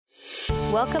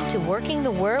Welcome to Working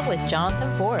the Word with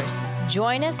Jonathan Force.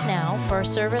 Join us now for a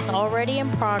service already in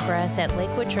progress at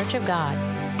Lakewood Church of God.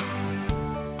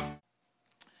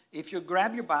 If you'll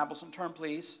grab your Bibles and turn,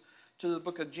 please, to the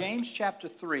book of James chapter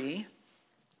 3.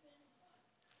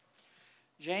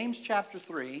 James chapter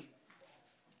 3.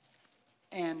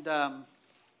 And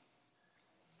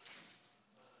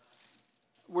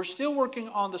we're still working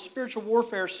on the spiritual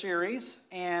warfare series,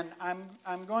 and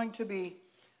I'm going to be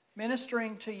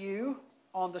ministering to you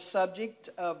on the subject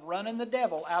of running the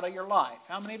devil out of your life.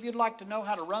 How many of you would like to know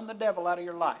how to run the devil out of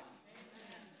your life?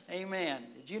 Amen.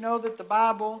 Did you know that the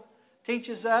Bible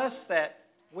teaches us that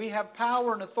we have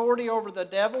power and authority over the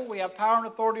devil, we have power and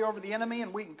authority over the enemy,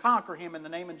 and we can conquer him in the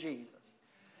name of Jesus?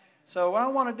 So what I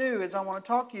want to do is I want to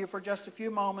talk to you for just a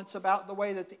few moments about the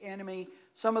way that the enemy,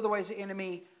 some of the ways the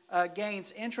enemy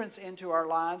gains entrance into our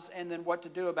lives, and then what to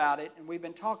do about it. And we've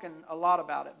been talking a lot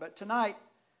about it. But tonight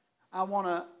I want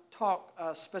to talk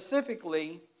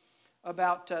specifically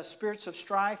about spirits of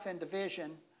strife and division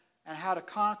and how to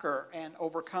conquer and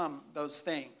overcome those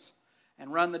things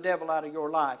and run the devil out of your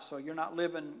life so you're not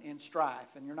living in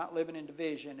strife and you're not living in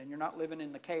division and you're not living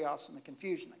in the chaos and the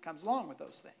confusion that comes along with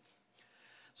those things.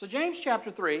 So James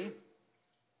chapter 3,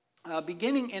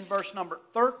 beginning in verse number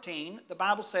 13, the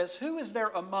Bible says, "Who is there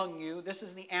among you?" This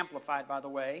is the Amplified, by the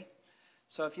way.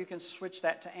 So if you can switch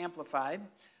that to Amplified.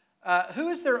 "Who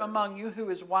is there among you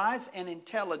who is wise and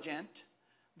intelligent?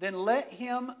 Then let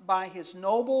him by his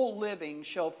noble living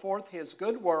show forth his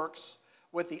good works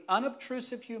with the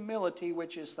unobtrusive humility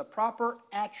which is the proper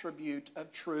attribute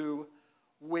of true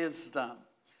wisdom."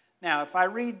 Now, if I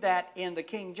read that in the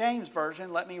King James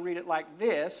Version, let me read it like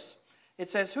this.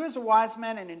 It says, "Who is a wise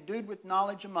man and endued with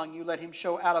knowledge among you? Let him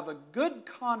show out of a good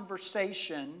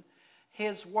conversation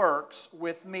his works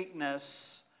with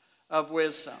meekness of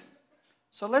wisdom."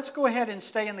 So let's go ahead and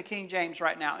stay in the King James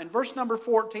right now. In verse number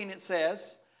 14 it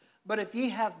says, "But if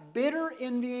ye have bitter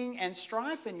envying and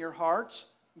strife in your hearts,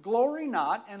 glory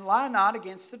not and lie not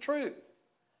against the truth.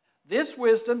 This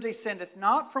wisdom descendeth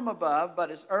not from above,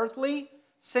 but is earthly,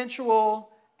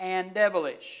 sensual, and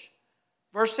devilish."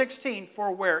 Verse 16,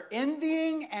 "For where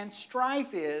envying and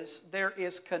strife is, there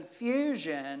is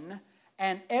confusion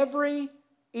and every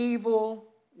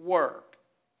evil work."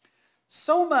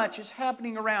 So much is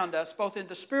happening around us, both in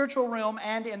the spiritual realm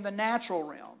and in the natural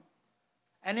realm.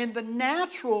 And in the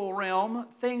natural realm,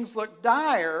 things look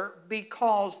dire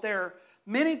because there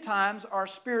many times are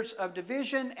spirits of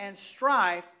division and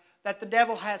strife that the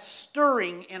devil has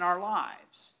stirring in our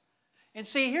lives. And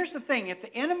see, here's the thing. If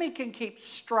the enemy can keep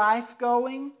strife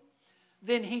going,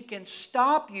 then he can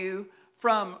stop you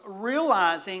from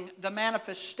realizing the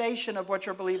manifestation of what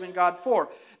you're believing God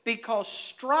for. Because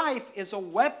strife is a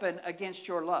weapon against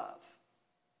your love.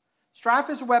 Strife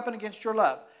is a weapon against your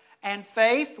love. And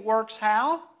faith works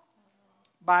how?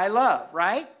 By love,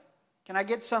 right? Can I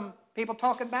get some people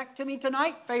talking back to me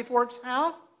tonight? Faith works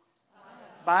how?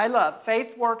 By love.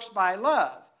 Faith works by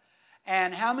love.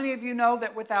 And how many of you know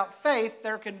that without faith,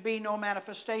 there can be no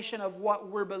manifestation of what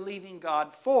we're believing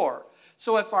God for?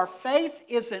 So if our faith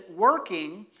isn't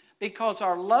working because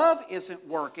our love isn't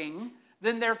working,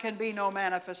 then there can be no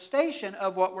manifestation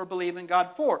of what we're believing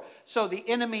God for. So the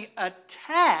enemy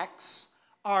attacks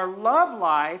our love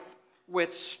life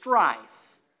with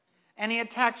strife. And he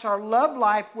attacks our love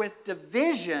life with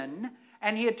division.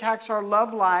 And he attacks our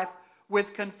love life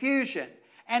with confusion.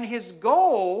 And his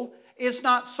goal is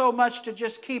not so much to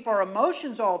just keep our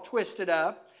emotions all twisted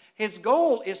up. His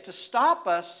goal is to stop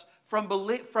us from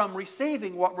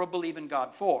receiving what we're believing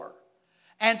God for.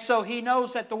 And so he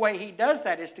knows that the way he does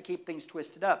that is to keep things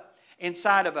twisted up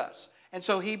inside of us. And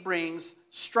so he brings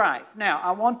strife. Now, I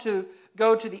want to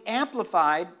go to the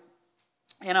Amplified,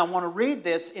 and I want to read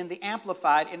this in the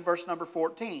Amplified in verse number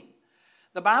 14.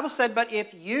 The Bible said, "But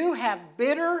if you have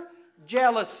bitter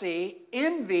jealousy,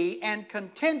 envy, and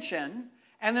contention,"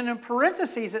 and then in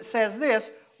parentheses it says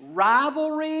this,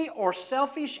 "rivalry or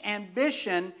selfish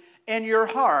ambition in your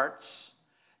hearts,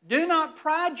 do not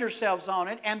pride yourselves on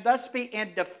it, and thus be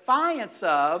in defiance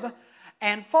of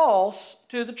and false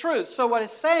to the truth." So what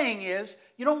it's saying is,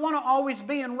 you don't want to always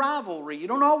be in rivalry. You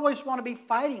don't always want to be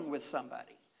fighting with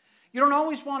somebody. You don't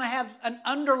always want to have an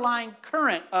underlying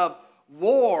current of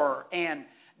war and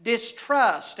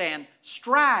distrust and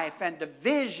strife and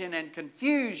division and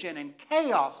confusion and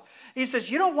chaos. He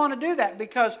says you don't want to do that,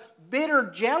 because bitter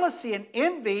jealousy and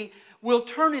envy will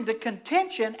turn into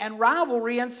contention and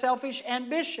rivalry and selfish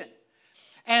ambition.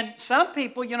 And some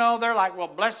people, they're like, "Well,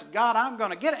 bless God, I'm going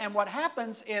to get it." And what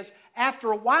happens is,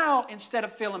 after a while, instead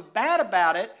of feeling bad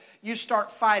about it, you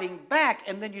start fighting back,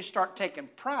 and then you start taking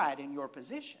pride in your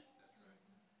position.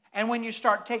 And when you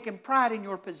start taking pride in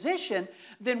your position,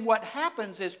 then what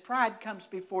happens is pride comes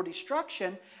before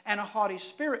destruction and a haughty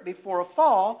spirit before a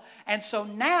fall. And so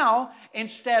now,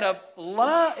 instead of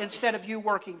you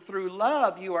working through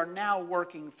love, you are now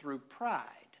working through pride.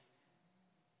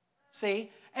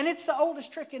 See? And it's the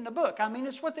oldest trick in the book. I mean,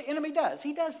 it's what the enemy does.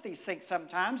 He does these things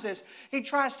sometimes. Is he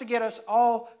tries to get us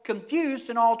all confused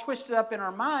and all twisted up in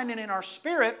our mind and in our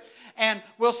spirit. And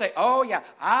we'll say, oh yeah,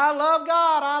 I love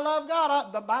God, I love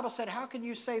God. The Bible said, how can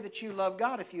you say that you love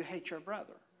God if you hate your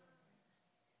brother?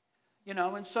 You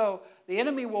know, and so the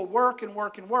enemy will work and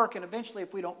work and work. And eventually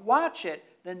if we don't watch it,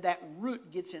 then that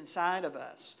root gets inside of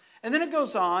us. And then it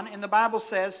goes on, and the Bible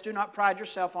says, do not pride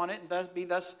yourself on it and be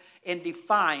thus in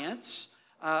defiance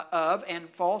of and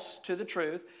false to the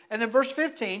truth. And then verse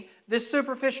 15, this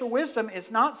superficial wisdom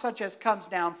is not such as comes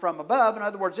down from above. In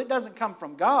other words, it doesn't come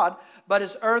from God, but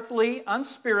is earthly,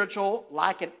 unspiritual,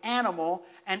 like an animal,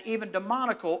 and even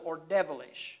demonical or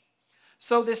devilish.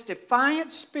 So this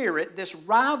defiant spirit, this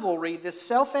rivalry, this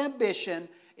self-ambition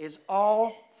is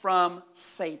all from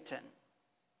Satan.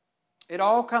 It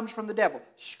all comes from the devil.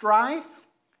 Strife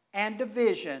and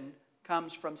division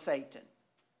comes from Satan.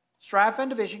 Strife and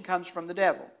division comes from the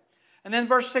devil. And then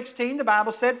verse 16, the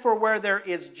Bible said, for where there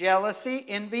is jealousy,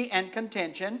 envy, and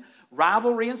contention,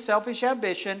 rivalry and selfish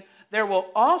ambition, there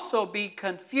will also be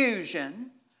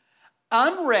confusion,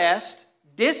 unrest,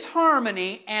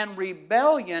 disharmony, and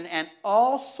rebellion, and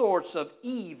all sorts of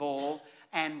evil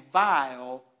and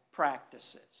vile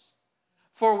practices.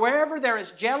 For wherever there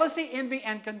is jealousy, envy,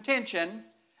 and contention,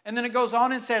 and then it goes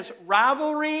on and says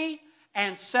rivalry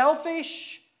and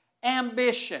selfish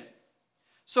ambition.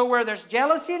 So where there's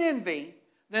jealousy and envy,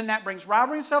 then that brings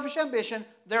rivalry and selfish ambition.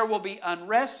 There will be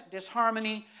unrest,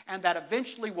 disharmony, and that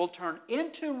eventually will turn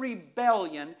into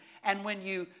rebellion. And when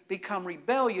you become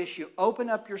rebellious, you open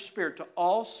up your spirit to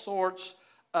all sorts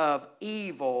of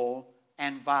evil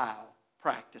and vile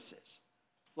practices,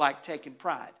 like taking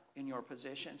pride in your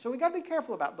position. So we've got to be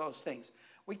careful about those things.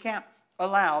 We can't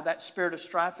allow that spirit of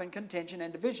strife and contention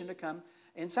and division to come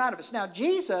inside of us. Now,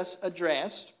 Jesus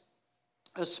addressed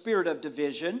a spirit of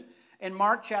division in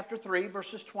Mark chapter 3,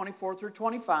 verses 24 through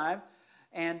 25.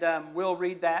 And we'll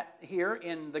read that here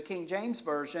in the King James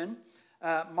Version.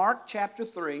 Mark chapter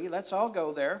 3, let's all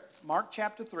go there. Mark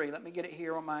chapter 3, let me get it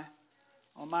here on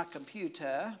my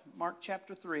computer. Mark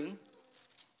chapter 3,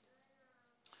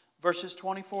 verses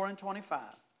 24 and 25.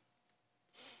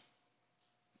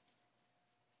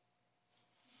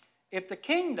 If a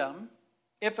kingdom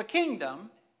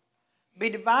be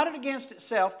divided against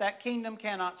itself, that kingdom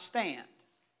cannot stand.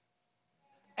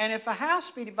 And if a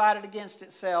house be divided against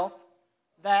itself,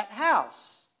 that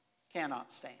house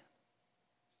cannot stand.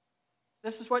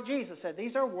 This is what Jesus said.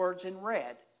 These are words in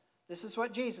red. This is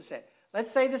what Jesus said.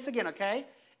 Let's say this again, okay?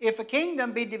 If a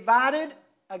kingdom be divided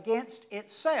against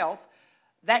itself,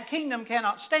 that kingdom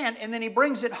cannot stand. And then he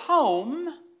brings it home,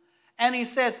 and he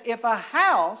says, if a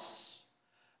house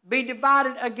be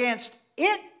divided against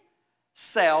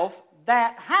itself,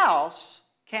 that house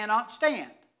cannot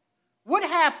stand. What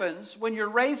happens when you're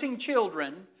raising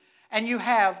children and you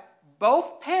have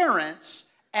both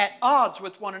parents at odds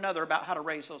with one another about how to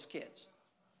raise those kids?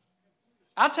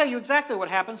 I'll tell you exactly what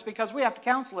happens because we have to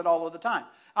counsel it all of the time.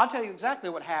 I'll tell you exactly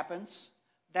what happens.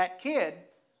 That kid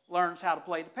learns how to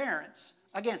play the parents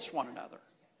against one another.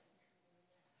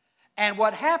 And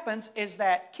what happens is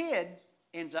that kid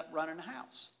ends up running the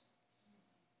house.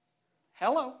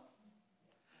 Hello.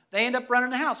 They end up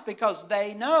running the house because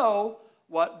they know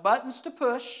what buttons to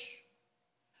push.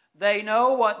 They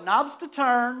know what knobs to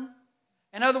turn.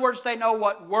 In other words, they know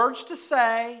what words to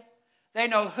say. They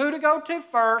know who to go to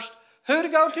first, who to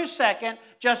go to second,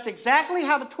 just exactly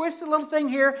how to twist a little thing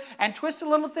here and twist a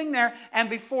little thing there. And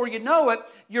before you know it,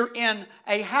 you're in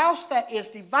a house that is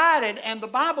divided. And the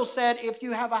Bible said if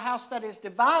you have a house that is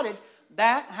divided,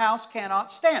 that house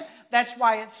cannot stand. That's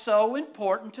why it's so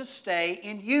important to stay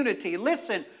in unity.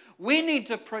 Listen, we need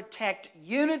to protect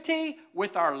unity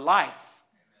with our life.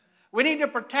 We need to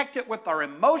protect it with our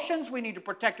emotions. We need to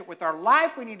protect it with our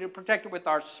life. We need to protect it with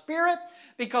our spirit.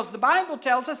 Because the Bible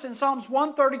tells us in Psalms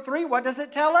 133, what does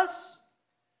it tell us?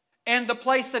 And the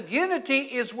place of unity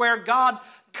is where God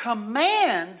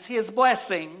commands His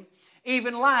blessing,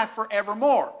 even life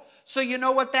forevermore. So you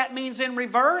know what that means in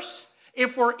reverse?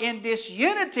 If we're in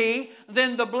disunity,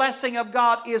 then the blessing of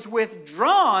God is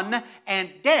withdrawn and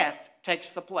death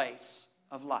takes the place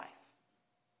of life.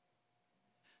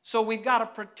 So we've got to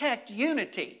protect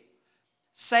unity.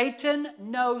 Satan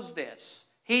knows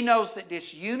this. He knows that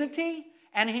disunity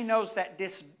and he knows that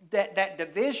that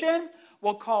division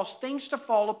will cause things to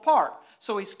fall apart.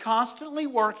 So he's constantly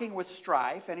working with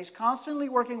strife, and he's constantly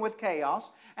working with chaos,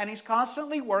 and he's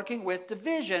constantly working with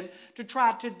division to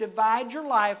try to divide your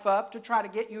life up, to try to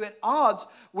get you at odds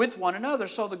with one another.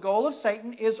 So the goal of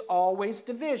Satan is always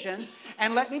division.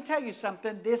 And let me tell you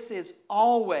something, this is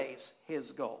always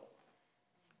his goal.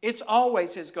 It's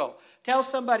always his goal. Tell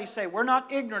somebody, say, we're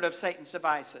not ignorant of Satan's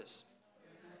devices.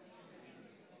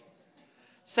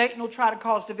 Satan will try to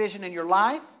cause division in your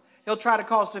life. He'll try to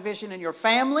cause division in your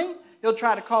family. He'll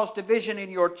try to cause division in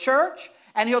your church.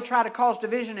 And he'll try to cause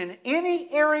division in any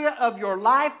area of your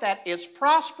life that is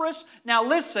prosperous. Now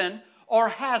listen, or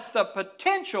has the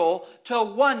potential to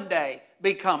one day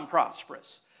become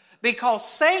prosperous. Because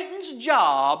Satan's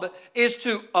job is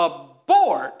to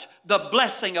abort the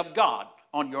blessing of God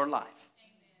on your life.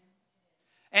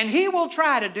 And he will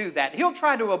try to do that. He'll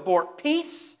try to abort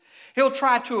peace. He'll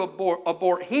try to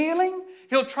abort healing.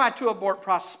 He'll try to abort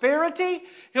prosperity.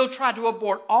 He'll try to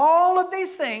abort all of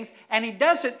these things, and he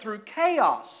does it through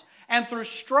chaos and through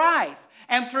strife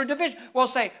and through division. We'll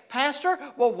say, Pastor,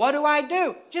 well, what do I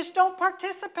do? Just don't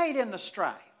participate in the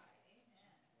strife.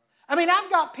 I mean, I've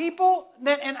got people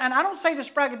that, and I don't say this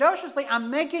braggadociously, I'm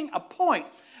making a point.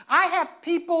 I have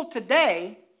people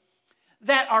today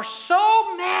that are so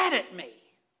mad at me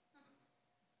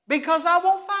because I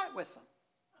won't fight with them.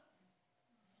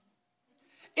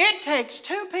 It takes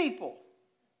two people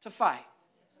to fight.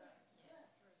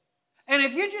 And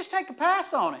if you just take a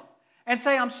pass on it and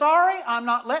say, I'm sorry, I'm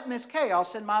not letting this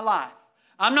chaos in my life.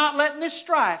 I'm not letting this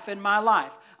strife in my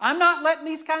life. I'm not letting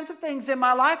these kinds of things in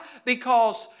my life,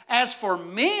 because as for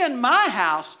me and my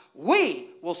house, we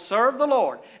will serve the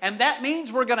Lord. And that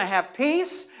means we're going to have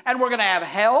peace, and we're going to have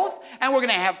health, and we're going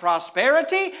to have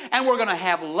prosperity, and we're going to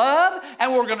have love,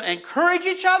 and we're going to encourage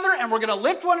each other, and we're going to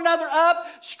lift one another up.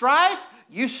 Strife,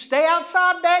 you stay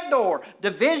outside that door.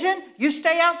 Division, you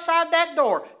stay outside that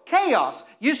door. Chaos,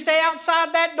 you stay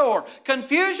outside that door.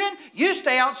 Confusion, you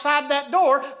stay outside that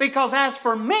door, because as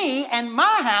for me and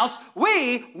my house,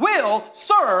 we will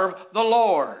serve the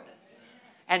Lord.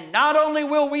 And not only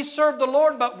will we serve the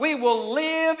Lord, but we will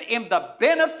live in the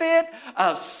benefit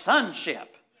of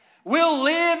sonship. We'll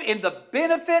live in the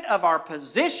benefit of our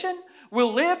position.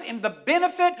 We'll live in the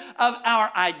benefit of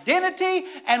our identity,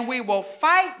 and we will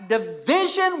fight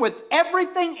division with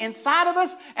everything inside of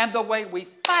us. And the way we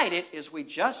fight it is we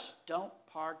just don't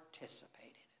participate in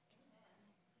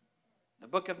it. The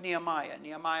book of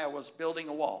Nehemiah was building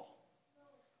a wall.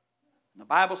 The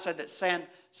Bible said that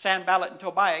Sanballat and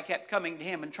Tobiah kept coming to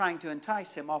him and trying to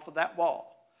entice him off of that wall.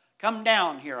 Come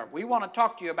down here. We want to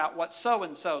talk to you about what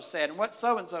so-and-so said and what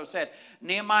so-and-so said.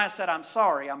 Nehemiah said, I'm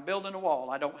sorry, I'm building a wall.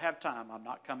 I don't have time. I'm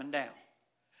not coming down.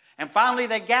 And finally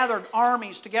they gathered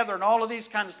armies together and all of these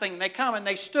kinds of things. They come and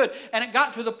they stood. And it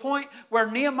got to the point where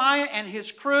Nehemiah and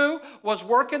his crew was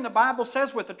working, the Bible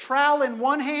says, with a trowel in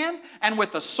one hand and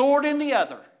with a sword in the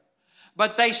other.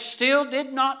 But they still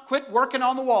did not quit working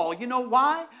on the wall. You know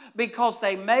why? Because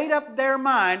they made up their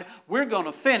mind, we're going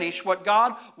to finish what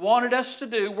God wanted us to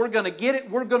do. We're going to get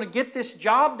it. We're going to get this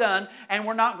job done, and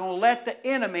we're not going to let the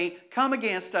enemy come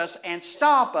against us and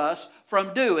stop us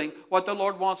from doing what the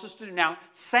Lord wants us to do. Now,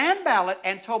 Sanballat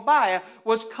and Tobiah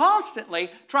was constantly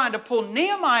trying to pull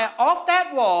Nehemiah off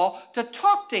that wall to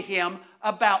talk to him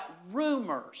about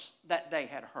rumors that they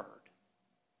had heard.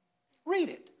 Read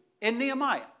it in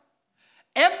Nehemiah.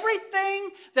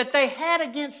 Everything that they had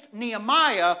against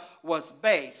Nehemiah was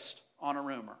based on a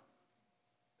rumor.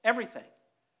 Everything.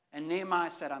 And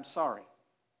Nehemiah said, I'm sorry.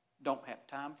 Don't have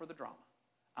time for the drama.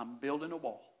 I'm building a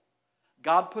wall.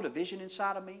 God put a vision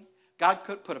inside of me. God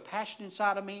could put a passion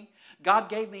inside of me. God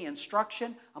gave me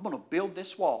instruction. I'm going to build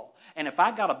this wall. And if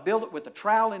I got to build it with a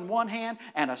trowel in one hand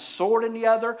and a sword in the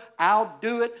other, I'll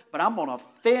do it. But I'm going to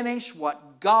finish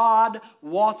what God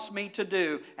wants me to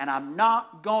do. And I'm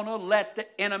not going to let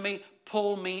the enemy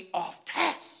pull me off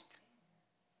task.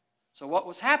 So what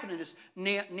was happening is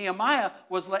Nehemiah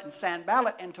was letting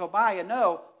Sanballat and Tobiah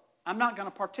know, I'm not going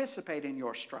to participate in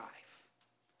your strife.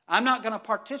 I'm not going to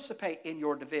participate in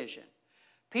your division.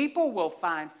 People will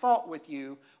find fault with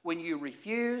you when you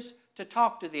refuse to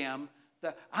talk to them.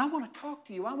 I want to talk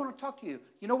to you. I want to talk to you.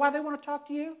 You know why they want to talk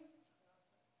to you?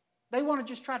 They want to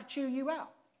just try to chew you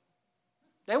out.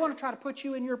 They want to try to put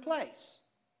you in your place.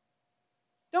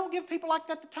 Don't give people like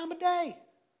that the time of day.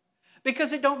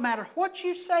 Because it don't matter what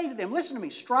you say to them. Listen to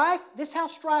me. Strife, this is how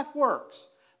strife works.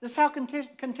 This is how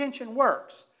contention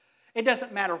works. It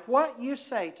doesn't matter what you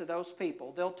say to those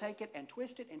people. They'll take it and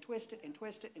twist it and twist it and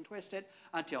twist it and twist it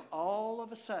until all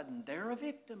of a sudden they're a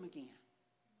victim again.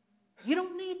 You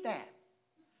don't need that.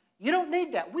 You don't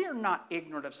need that. We are not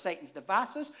ignorant of Satan's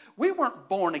devices. We weren't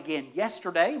born again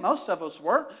yesterday. Most of us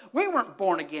weren't. We weren't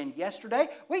born again yesterday.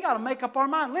 We got to make up our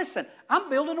mind. Listen, I'm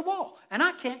building a wall and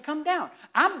I can't come down.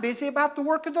 I'm busy about the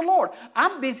work of the Lord.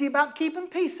 I'm busy about keeping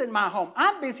peace in my home.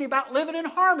 I'm busy about living in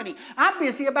harmony. I'm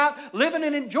busy about living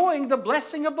and enjoying the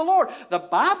blessing of the Lord. The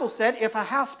Bible said if a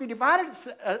house be divided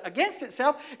against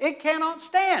itself, it cannot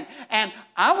stand. And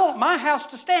I want my house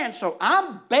to stand, so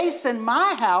I'm basing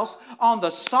my house on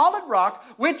the solid rock,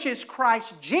 which is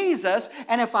Christ Jesus.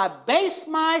 And if I base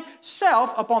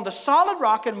myself upon the solid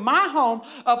rock in my home,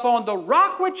 upon the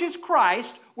rock which is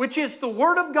Christ, which is the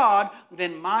Word of God,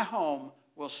 then my home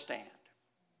will stand.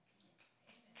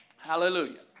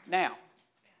 Hallelujah. Now,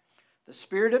 the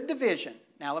spirit of division.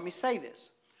 Now let me say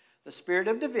this. The spirit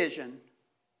of division,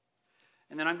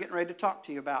 and then I'm getting ready to talk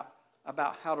to you about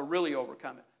how to really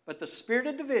overcome it. But the spirit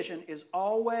of division is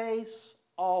always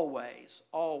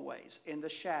in the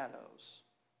shadows.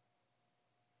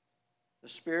 The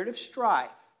spirit of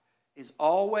strife is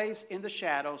always in the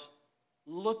shadows,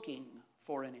 looking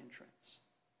for an entrance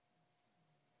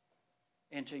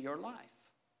into your life.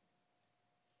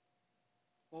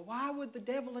 Well, why would the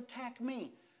devil attack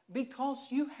me? Because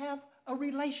you have a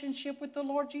relationship with the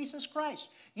Lord Jesus Christ.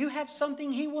 You have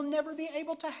something he will never be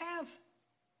able to have.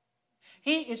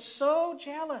 He is so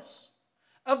jealous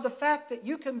of the fact that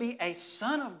you can be a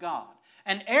son of God,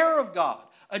 an heir of God,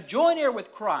 a joint heir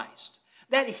with Christ,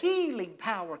 that healing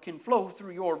power can flow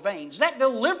through your veins, that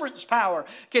deliverance power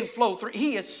can flow through.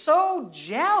 He is so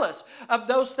jealous of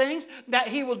those things that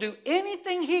he will do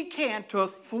anything he can to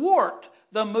thwart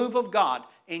the move of God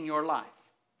in your life.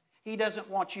 He doesn't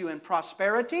want you in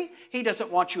prosperity. He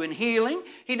doesn't want you in healing.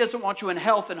 He doesn't want you in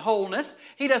health and wholeness.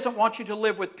 He doesn't want you to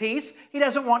live with peace. He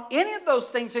doesn't want any of those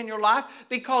things in your life,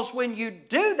 because when you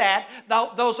do that,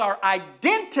 those are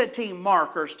identity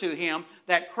markers to him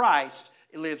that Christ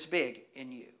lives big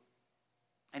in you.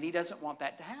 And he doesn't want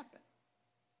that to happen.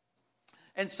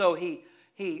 And so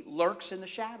he lurks in the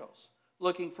shadows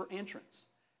looking for entrance.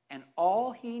 And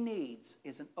all he needs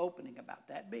is an opening about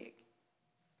that big.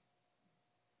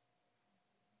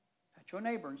 Touch your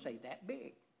neighbor and say, that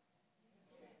big.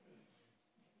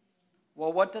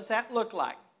 Well, what does that look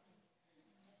like?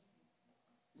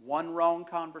 One wrong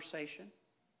conversation.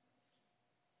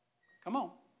 Come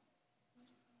on.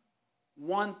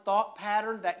 One thought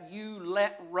pattern that you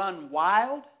let run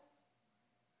wild.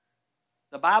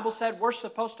 The Bible said we're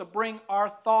supposed to bring our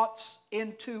thoughts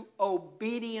into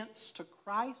obedience to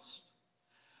Christ.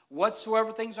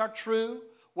 Whatsoever things are true,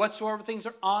 whatsoever things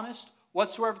are honest,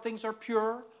 whatsoever things are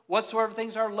pure, whatsoever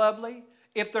things are lovely,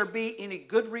 if there be any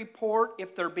good report,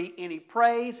 if there be any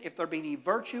praise, if there be any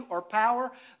virtue or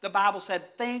power, the Bible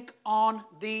said, think on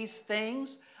these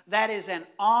things. That is an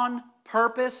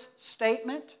on-purpose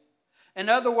statement. In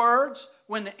other words,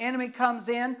 when the enemy comes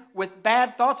in with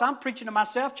bad thoughts, I'm preaching to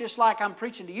myself just like I'm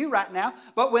preaching to you right now,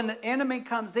 but when the enemy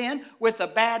comes in with a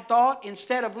bad thought,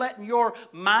 instead of letting your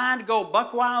mind go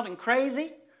buck wild and crazy,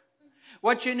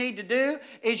 what you need to do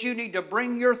is you need to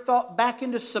bring your thought back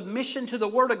into submission to the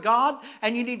Word of God,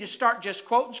 and you need to start just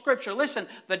quoting Scripture. Listen,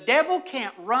 the devil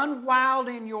can't run wild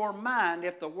in your mind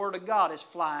if the Word of God is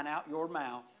flying out your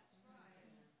mouth.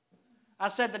 I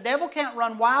said the devil can't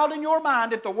run wild in your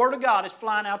mind if the Word of God is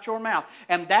flying out your mouth.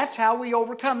 And that's how we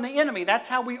overcome the enemy. That's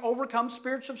how we overcome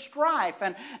spirits of strife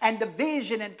and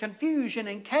division and confusion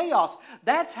and chaos.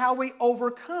 That's how we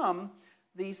overcome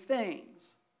these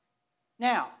things.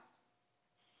 Now,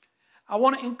 I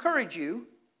want to encourage you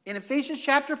in Ephesians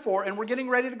chapter 4, and we're getting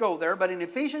ready to go there, but in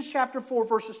Ephesians chapter 4,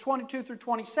 verses 22 through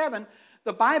 27,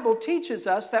 the Bible teaches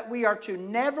us that we are to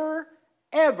never,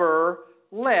 ever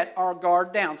let our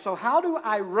guard down. So how do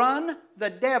I run the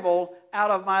devil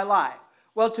out of my life?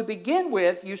 Well, to begin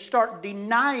with, you start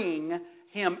denying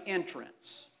him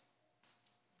entrance.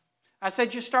 I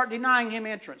said you start denying him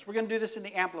entrance. We're going to do this in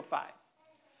the Amplified.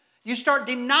 You start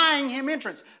denying him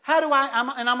entrance. And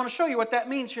I'm going to show you what that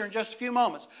means here in just a few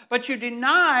moments. But you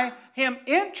deny him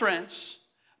entrance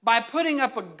by putting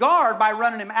up a guard, by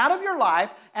running him out of your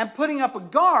life and putting up a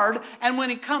guard, and when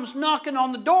he comes knocking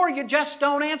on the door, you just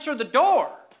don't answer the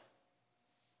door.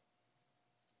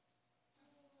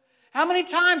 How many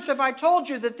times have I told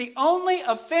you that the only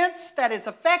offense that is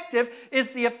effective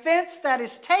is the offense that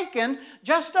is taken?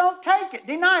 Just don't take it.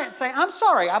 Deny it. Say, I'm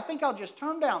sorry, I think I'll just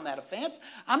turn down that offense.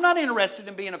 I'm not interested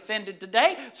in being offended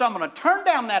today, so I'm going to turn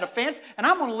down that offense, and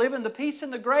I'm going to live in the peace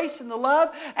and the grace and the love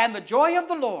and the joy of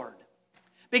the Lord.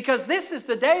 Because this is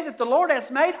the day that the Lord has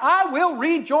made. I will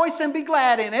rejoice and be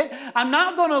glad in it. I'm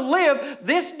not going to live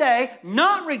this day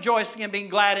not rejoicing and being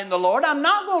glad in the Lord. I'm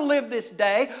not going to live this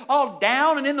day all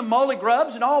down and in the molly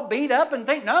grubs and all beat up and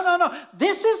think, no.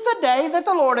 This is the day that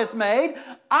the Lord has made.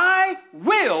 I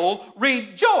will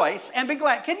rejoice and be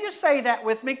glad. Can you say that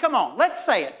with me? Come on, let's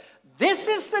say it. This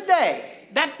is the day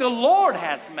that the Lord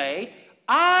has made.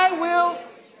 I will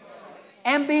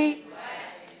and be.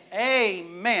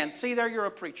 Amen. See there, you're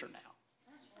a preacher now.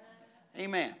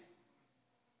 Amen.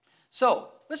 So,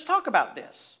 let's talk about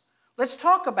this. Let's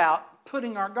talk about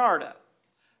putting our guard up.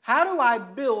 How do I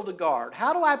build a guard?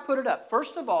 How do I put it up?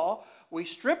 First of all, we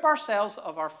strip ourselves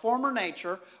of our former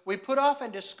nature. We put off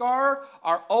and discard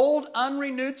our old,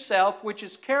 unrenewed self, which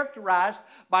is characterized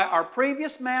by our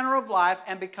previous manner of life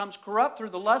and becomes corrupt through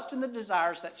the lust and the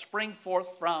desires that spring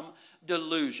forth from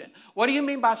delusion. What do you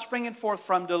mean by springing forth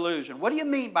from delusion? What do you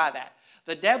mean by that?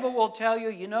 The devil will tell you,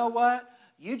 you know what?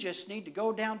 You just need to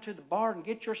go down to the bar and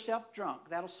get yourself drunk.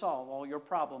 That'll solve all your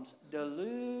problems.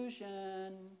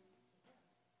 Delusion.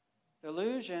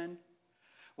 Delusion.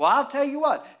 Well, I'll tell you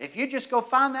what, if you just go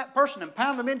find that person and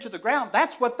pound them into the ground,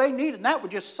 that's what they need, and that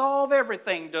would just solve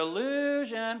everything.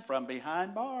 Delusion from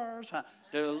behind bars.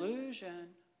 Delusion.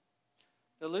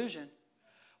 Delusion.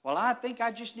 Well, I think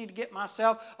I just need to get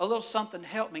myself a little something to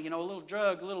help me, a little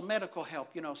drug, a little medical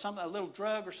help, a little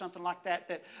drug or something like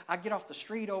that I get off the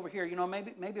street over here,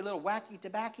 maybe a little wacky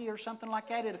tobacco or something like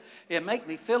that. It'll make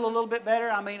me feel a little bit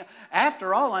better.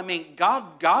 After all,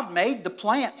 God made the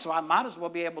plant, so I might as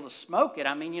well be able to smoke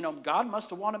it. God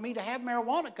must have wanted me to have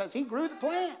marijuana because He grew the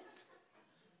plant.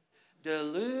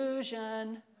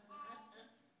 Delusion.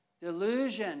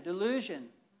 Delusion. Delusion.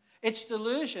 It's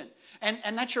delusion.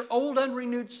 And that's your old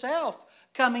unrenewed self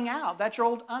coming out. That's your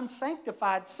old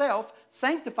unsanctified self.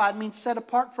 Sanctified means set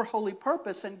apart for holy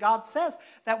purpose. And God says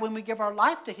that when we give our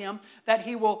life to Him, that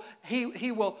He will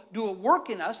do a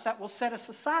work in us that will set us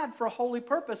aside for a holy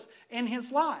purpose in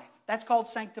His life. That's called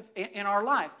in our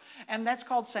life. And that's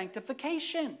called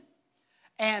sanctification.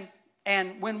 And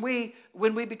when we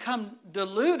become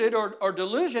deluded or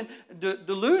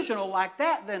delusional like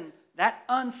that, then that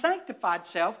unsanctified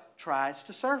self tries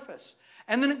to surface.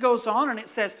 And then it goes on and it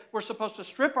says we're supposed to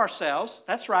strip ourselves,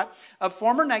 that's right, of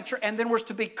former nature, and then we're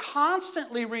to be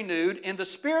constantly renewed in the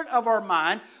spirit of our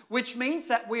mind, which means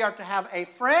that we are to have a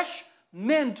fresh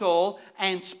mental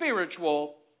and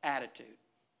spiritual attitude.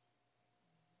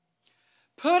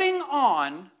 Putting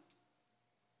on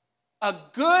a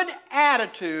good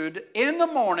attitude in the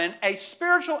morning, a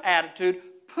spiritual attitude,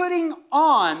 putting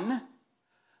on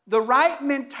the right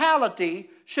mentality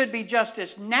should be just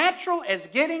as natural as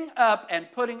getting up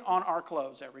and putting on our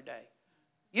clothes every day.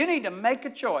 You need to make a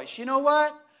choice. You know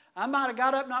what? I might have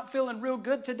got up not feeling real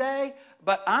good today,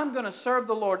 but I'm going to serve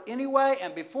the Lord anyway,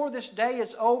 and before this day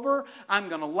is over, I'm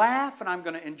going to laugh and I'm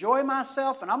going to enjoy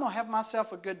myself and I'm going to have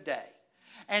myself a good day.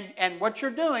 And what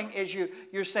you're doing is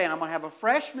you're saying, I'm going to have a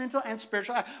fresh mental and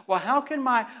spiritual. Well, how can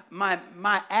my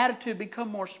attitude become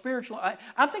more spiritual?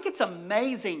 I think it's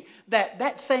amazing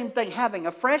that same thing, having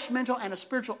a fresh mental and a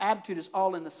spiritual attitude, is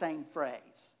all in the same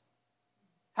phrase.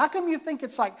 How come you think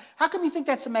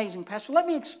that's amazing, Pastor? Let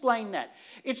me explain that.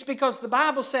 It's because the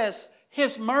Bible says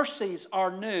His mercies are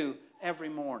new every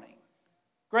morning.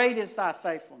 Great is thy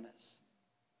faithfulness.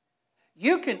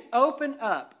 You can open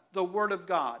up the Word of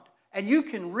God and you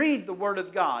can read the Word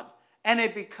of God, and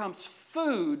it becomes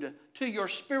food to your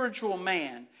spiritual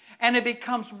man, and it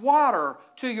becomes water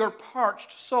to your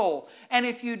parched soul. And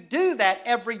if you do that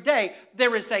every day,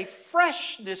 there is a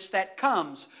freshness that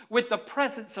comes with the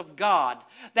presence of God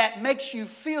that makes you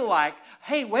feel like,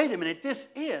 hey, wait a minute,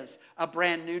 this is a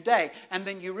brand new day. And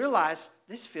then you realize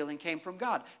this feeling came from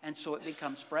God. And so it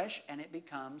becomes fresh and it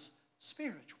becomes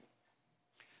spiritual.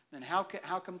 Then how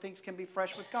come things can be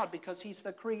fresh with God? Because He's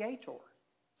the Creator.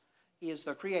 He is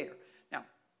the Creator. Now,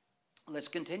 let's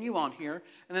continue on here.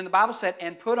 And then the Bible said,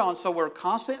 and put on, so we're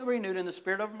constantly renewed in the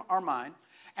spirit of our mind.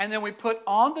 And then we put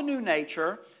on the new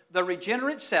nature, the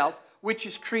regenerate self, which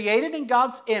is created in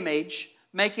God's image,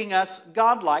 making us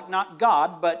God-like, not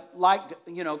God, but like,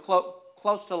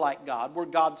 close to like God. We're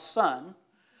God's Son,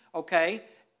 okay?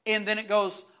 And then it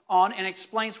goes on and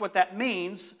explains what that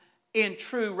means in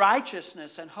true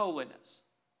righteousness and holiness.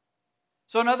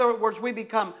 So in other words, we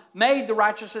become made the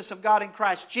righteousness of God in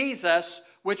Christ Jesus,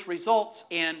 which results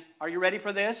in, are you ready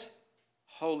for this?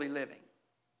 Holy living.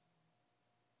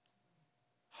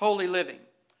 Holy living.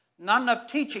 Not enough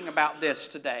teaching about this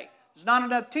today. There's not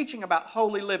enough teaching about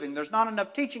holy living. There's not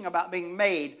enough teaching about being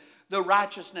made the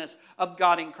righteousness of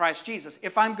God in Christ Jesus.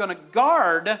 If I'm going to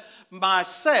guard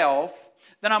myself,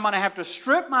 then I'm going to have to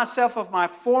strip myself of my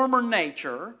former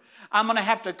nature. I'm going to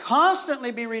have to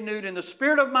constantly be renewed in the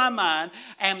spirit of my mind.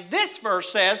 And this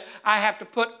verse says I have to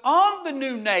put on the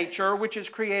new nature, which is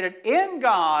created in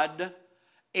God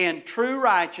in true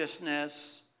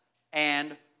righteousness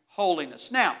and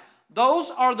holiness. Now,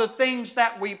 those are the things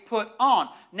that we put on.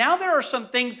 Now there are some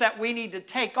things that we need to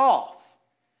take off,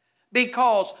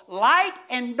 because light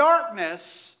and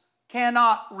darkness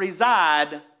cannot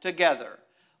reside together.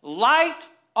 Light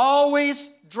always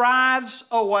drives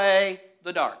away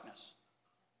the darkness.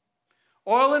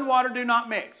 Oil and water do not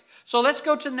mix. So let's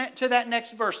go to that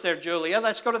next verse there, Julia.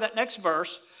 Let's go to that next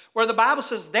verse where the Bible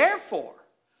says, therefore,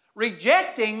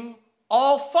 rejecting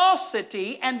all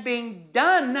falsity and being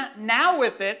done now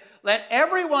with it, let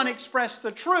everyone express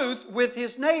the truth with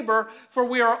his neighbor, for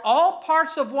we are all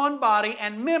parts of one body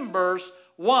and members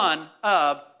one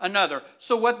of another.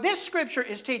 So what this scripture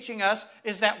is teaching us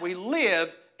is that we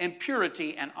live in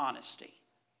purity and honesty.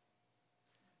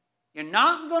 You're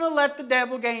not going to let the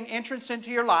devil gain entrance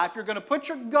into your life. You're going to put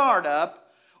your guard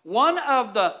up. One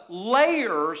of the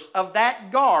layers of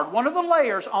that guard, one of the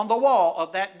layers on the wall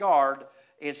of that guard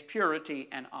is purity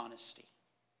and honesty.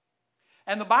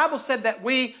 And the Bible said that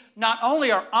we not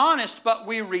only are honest, but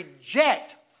we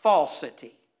reject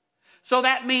falsity. So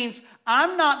that means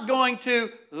I'm not going to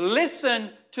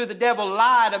listen to the devil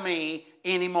lie to me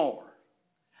anymore.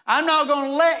 I'm not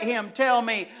going to let him tell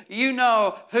me, you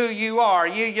know who you are.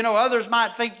 You know, others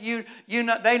might think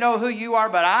they know who you are,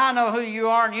 but I know who you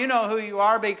are and you know who you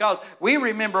are, because we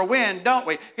remember when, don't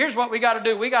we? Here's what we got to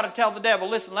do. We got to tell the devil,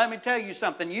 listen, let me tell you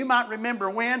something. You might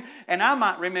remember when, and I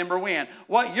might remember when.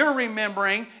 What you're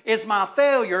remembering is my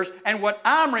failures, and what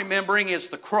I'm remembering is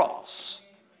the cross.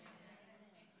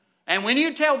 And when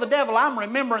you tell the devil, I'm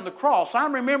remembering the cross,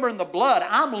 I'm remembering the blood,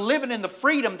 I'm living in the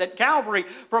freedom that Calvary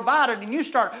provided, and you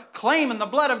start claiming the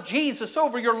blood of Jesus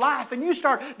over your life, and you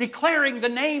start declaring the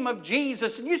name of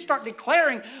Jesus, and you start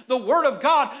declaring the Word of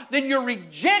God, then you're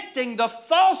rejecting the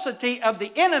falsity of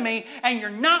the enemy, and you're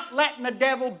not letting the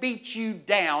devil beat you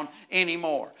down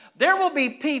anymore. There will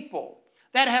be people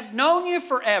that have known you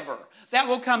forever that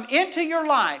will come into your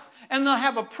life, and they'll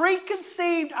have a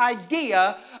preconceived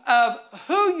idea of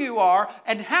who you are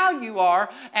and how you are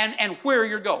and where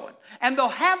you're going. And they'll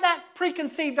have that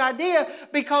preconceived idea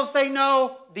because they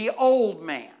know the old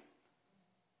man.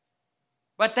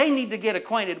 But they need to get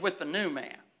acquainted with the new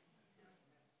man.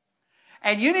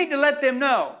 And you need to let them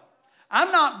know,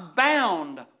 I'm not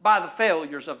bound by the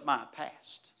failures of my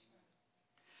past.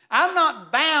 I'm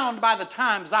not bound by the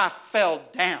times I fell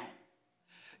down.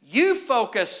 You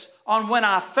focus on when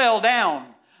I fell down,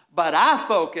 but I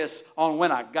focus on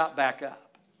when I got back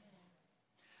up.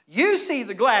 You see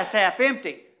the glass half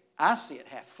empty. I see it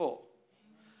half full.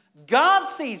 God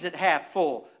sees it half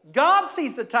full. God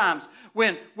sees the times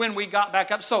when we got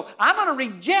back up. So I'm going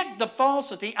to reject the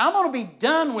falsity. I'm going to be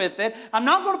done with it. I'm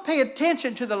not going to pay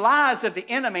attention to the lies of the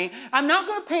enemy. I'm not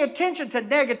going to pay attention to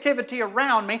negativity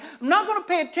around me. I'm not going to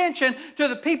pay attention to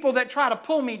the people that try to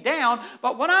pull me down.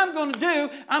 But what I'm going to do,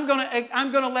 I'm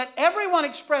going to let everyone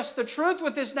express the truth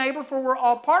with his neighbor, for we're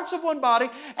all parts of one body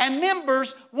and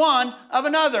members one of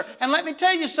another. And let me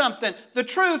tell you something. The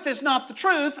truth is not the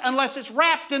truth unless it's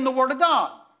wrapped in the Word of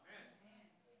God.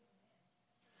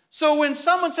 So when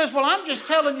someone says, well, I'm just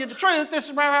telling you the truth, this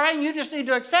is right, and you just need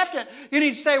to accept it, you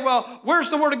need to say, well, where's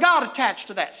the Word of God attached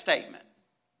to that statement?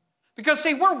 Because,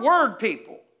 see, we're Word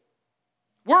people.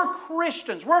 We're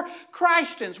Christians. We're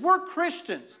Christians. We're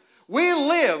Christians. We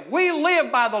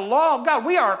live by the law of God.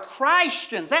 We are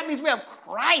Christians. That means we have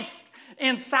Christ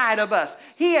inside of us.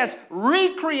 He has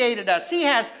recreated us. He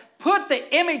has put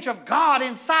the image of God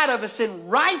inside of us in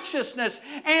righteousness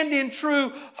and in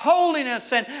true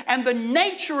holiness. And the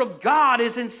nature of God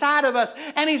is inside of us.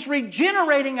 And He's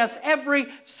regenerating us every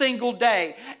single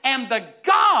day. And the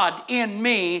God in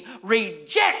me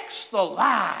rejects the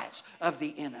lies of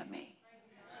the enemy.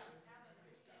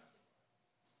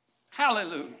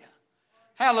 Hallelujah.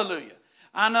 Hallelujah.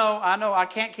 I know I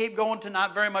can't keep going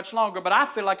tonight very much longer, but I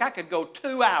feel like I could go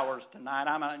 2 hours tonight.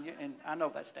 And I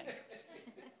know that's dangerous.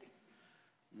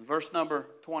 Verse number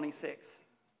 26.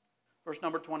 Verse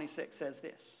number 26 says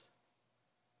this.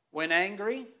 When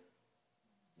angry,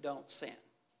 don't sin.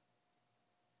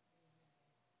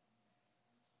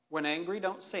 When angry,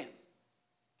 don't sin.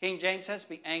 King James says,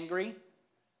 be angry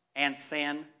and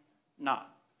sin not.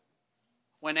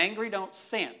 When angry, don't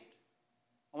sin.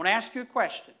 I want to ask you a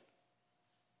question.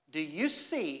 Do you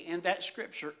see in that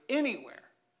scripture anywhere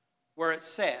where it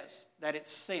says that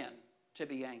it's sin to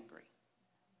be angry?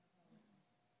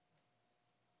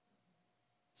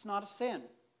 It's not a sin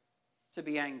to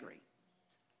be angry.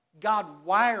 God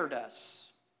wired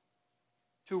us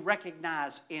to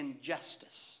recognize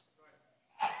injustice.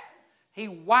 He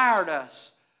wired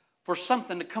us for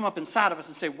something to come up inside of us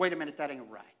and say, wait a minute, that ain't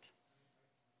right.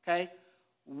 Okay?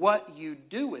 What you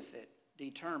do with it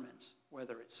determines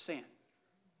whether it's sin.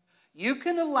 You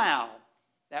can allow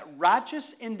that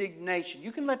righteous indignation,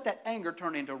 you can let that anger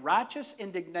turn into righteous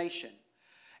indignation,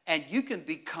 and you can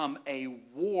become a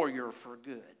warrior for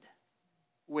good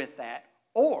with that,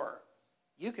 or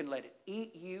you can let it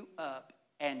eat you up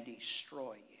and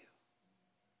destroy you.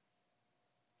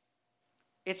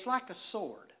 It's like a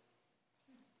sword.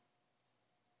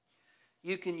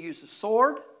 You can use a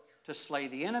sword to slay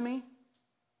the enemy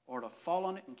or to fall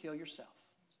on it and kill yourself.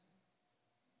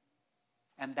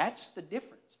 And that's the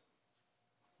difference.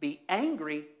 Be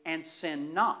angry and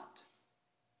sin not.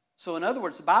 So in other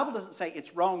words, the Bible doesn't say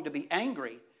it's wrong to be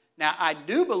angry. Now, I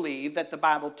do believe that the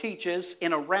Bible teaches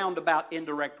in a roundabout,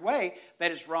 indirect way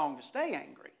that it's wrong to stay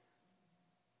angry.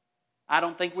 I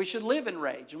don't think we should live in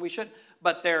rage, and we should.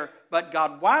 But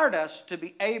God wired us to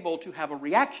be able to have a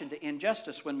reaction to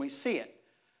injustice when we see it.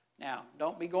 Now,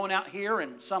 don't be going out here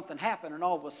and something happened, and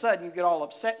all of a sudden you get all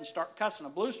upset and start cussing a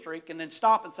blue streak, and then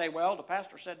stop and say, "Well, the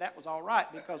pastor said that was all right,"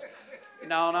 because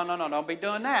no, don't be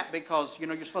doing that, because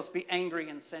you're supposed to be angry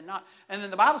and sin not. And then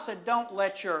the Bible said, don't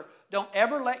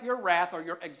ever let your wrath or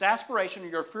your exasperation or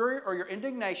your fury or your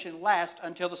indignation last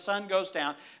until the sun goes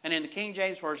down. And in the King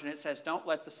James Version it says, don't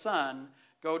let the sun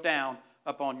go down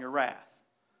upon your wrath.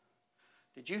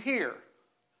 Did you hear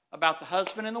about the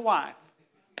husband and the wife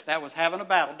that was having a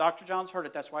battle? Dr. John's heard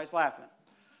it, that's why he's laughing,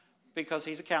 because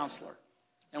he's a counselor.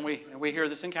 And we hear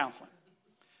this in counseling.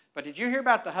 But did you hear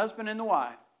about the husband and the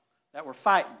wife that were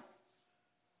fighting?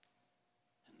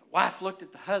 And the wife looked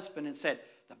at the husband and said,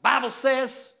 the Bible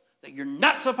says that you're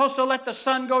not supposed to let the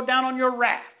sun go down on your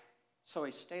wrath. So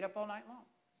he stayed up all night long.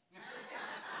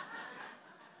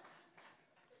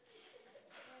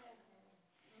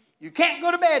 You can't go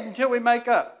to bed until we make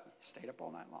up. He stayed up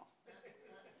all night long.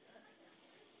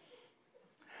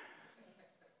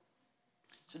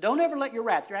 So don't ever let your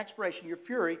wrath, your exasperation, your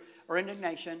fury, or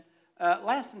indignation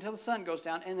last until the sun goes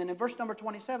down. And then in verse number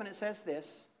 27, it says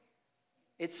this.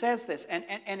 It says this, and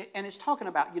it's talking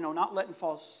about, not letting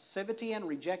falsity in,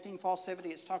 rejecting falsity.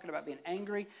 It's talking about being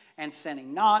angry and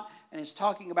sinning not. And it's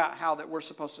talking about how that we're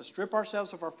supposed to strip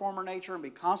ourselves of our former nature and be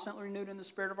constantly renewed in the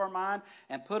spirit of our mind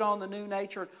and put on the new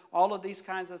nature, all of these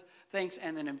kinds of things.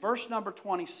 And then in verse number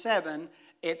 27,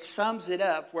 it sums it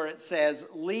up where it says,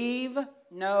 leave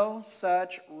no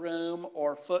such room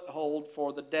or foothold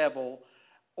for the devil,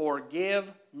 or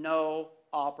give no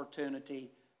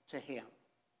opportunity to him.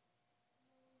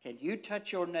 Can you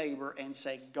touch your neighbor and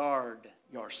say, guard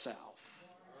yourself?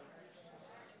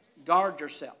 Guard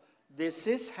yourself. This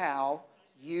is how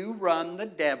you run the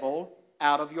devil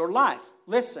out of your life.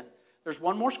 Listen, there's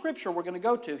one more scripture we're going to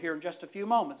go to here in just a few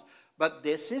moments. But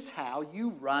this is how you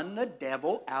run the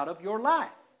devil out of your life.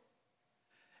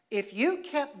 If you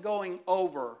kept going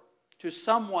over to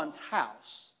someone's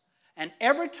house, and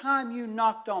every time you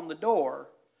knocked on the door,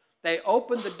 they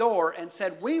opened the door and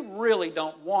said, we really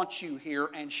don't want you here,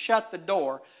 and shut the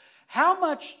door, how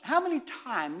many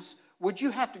times would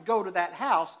you have to go to that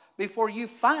house before you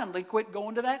finally quit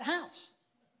going to that house?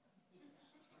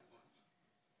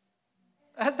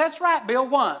 That's right, Bill,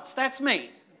 once. That's me.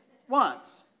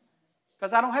 Once.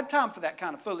 Because I don't have time for that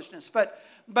kind of foolishness. But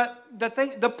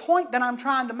the point that I'm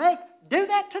trying to make, do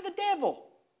that to the devil.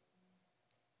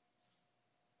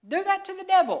 Do that to the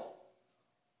devil.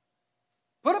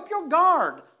 Put up your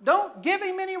guard. Don't give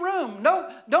him any room.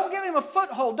 Don't give him a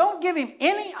foothold. Don't give him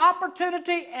any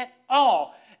opportunity at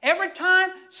all. Every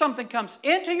time something comes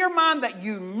into your mind that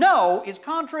you know is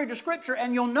contrary to Scripture,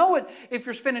 and you'll know it if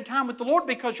you're spending time with the Lord,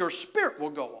 because your spirit will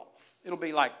go off. It'll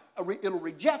be like, it'll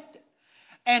reject it.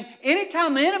 And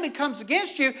anytime the enemy comes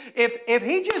against you, if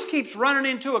he just keeps running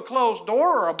into a closed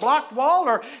door or a blocked wall,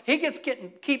 or he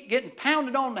keep getting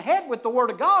pounded on the head with the Word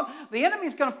of God, the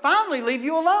enemy's going to finally leave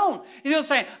you alone. He's going to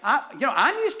say,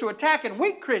 I'm used to attacking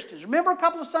weak Christians. Remember a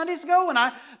couple of Sundays ago when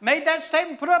I made that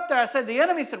statement, put it up there, I said, the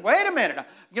enemy said, wait a minute.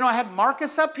 I had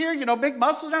Marcus up here, big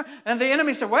muscles there, and the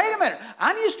enemy said, wait a minute.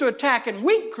 I'm used to attacking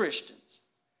weak Christians.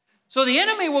 So the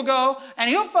enemy will go and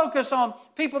he'll focus on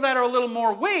people that are a little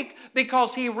more weak,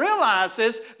 because he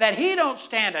realizes that he don't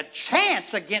stand a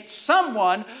chance against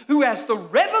someone who has the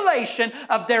revelation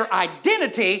of their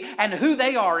identity and who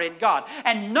they are in God.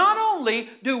 And not only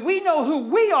do we know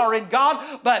who we are in God,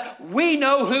 but we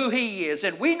know who he is,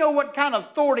 and we know what kind of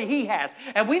authority he has,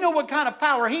 and we know what kind of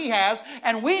power he has,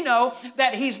 and we know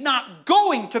that he's not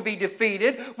going to be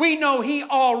defeated. We know he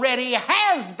already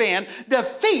has been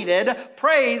defeated.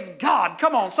 Praise God.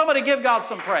 Come on, somebody give God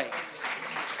some praise.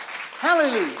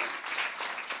 Hallelujah.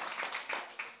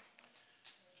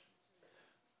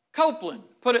 Copeland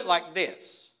put it like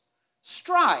this: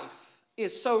 strife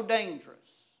is so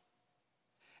dangerous.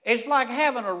 It's like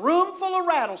having a room full of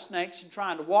rattlesnakes and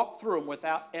trying to walk through them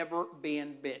without ever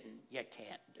being bitten. You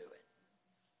can't do it.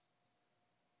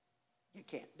 You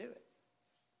can't do it.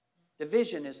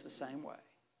 Division is the same way.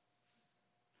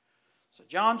 So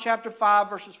John chapter 5,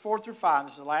 verses 4 through 5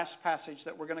 is the last passage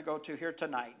that we're going to go to here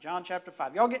tonight. John chapter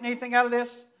 5. Y'all getting anything out of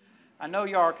this? I know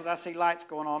you are, because I see lights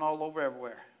going on all over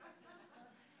everywhere.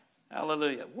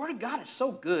 Hallelujah. Word of God is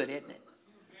so good, isn't it?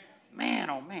 Man,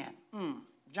 oh man.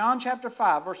 John chapter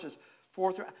 5, verses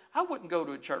 4 through... I wouldn't go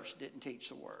to a church that didn't teach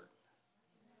the Word.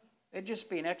 It'd just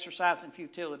be an exercise in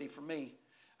futility for me.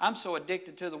 I'm so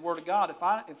addicted to the Word of God.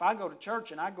 If I go to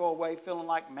church and I go away feeling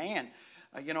like, man...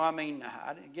 I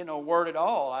didn't get no word at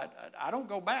all. I don't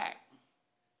go back.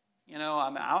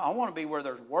 I want to be where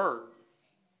there's word.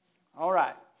 All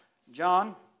right.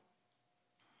 John.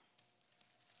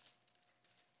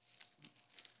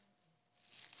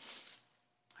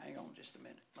 Hang on just a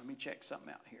minute. Let me check something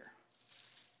out here.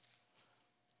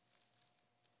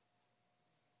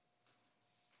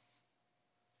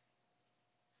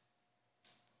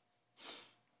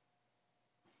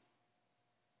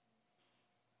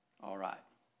 All right.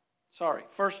 Sorry,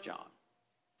 1 John.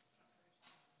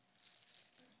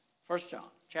 1 John,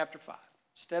 chapter 5.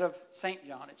 Instead of St.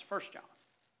 John, it's 1 John.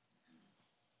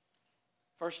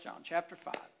 1 John, chapter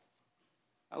 5.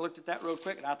 I looked at that real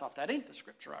quick and I thought, that ain't the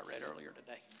scripture I read earlier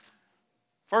today.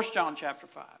 1 John, chapter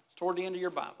 5. It's toward the end of your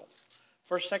Bible.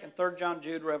 1st, 2nd, 3rd John,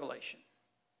 Jude, Revelation.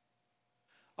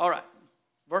 All right,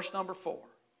 verse number 4.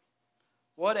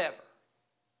 Whatever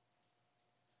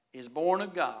is born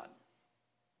of God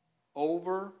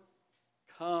overcomes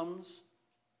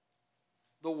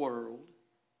the world.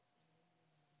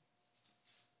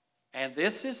 And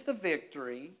this is the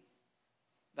victory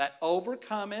that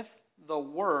overcometh the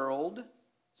world.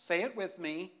 Say it with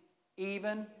me,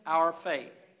 even our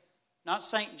faith. Not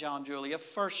St. John, Julia,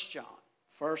 1 John.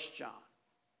 1 John.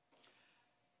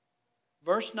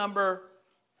 Verse number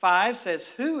 5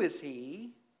 says, who is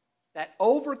he that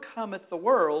overcometh the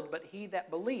world, but he that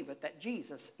believeth that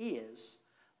Jesus is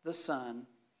the Son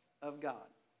of God?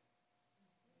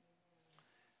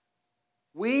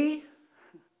 We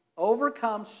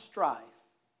overcome strife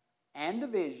and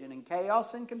division and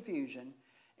chaos and confusion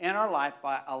in our life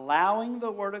by allowing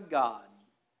the Word of God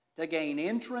to gain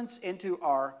entrance into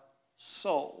our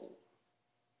soul.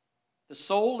 The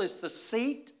soul is the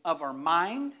seat of our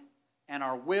mind and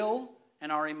our will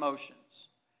and our emotions.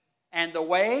 And the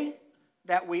way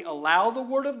that we allow the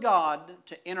Word of God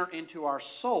to enter into our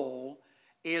soul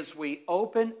is we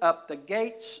open up the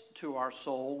gates to our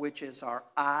soul, which is our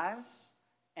eyes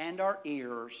and our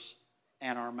ears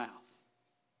and our mouth.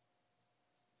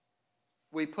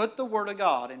 We put the Word of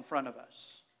God in front of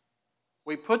us.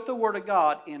 We put the Word of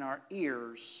God in our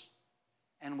ears,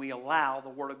 and we allow the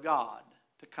Word of God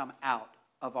to come out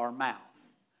of our mouth.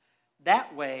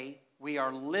 That way, we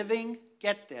are living,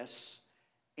 get this,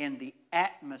 in the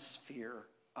atmosphere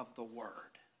of the Word.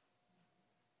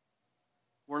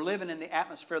 We're living in the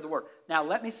atmosphere of the Word. Now,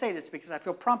 let me say this because I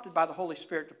feel prompted by the Holy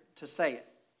Spirit to say it.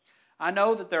 I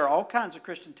know that there are all kinds of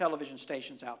Christian television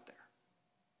stations out there,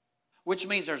 which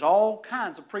means there's all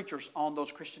kinds of preachers on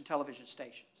those Christian television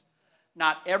stations.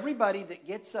 Not everybody that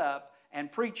gets up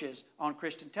and preaches on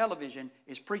Christian television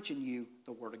is preaching you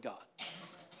the Word of God.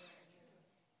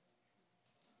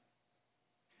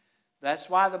 That's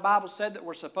why the Bible said that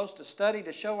we're supposed to study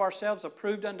to show ourselves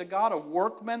approved unto God, a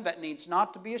workman that needs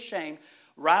not to be ashamed,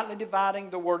 rightly dividing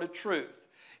the word of truth.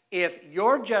 If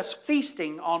you're just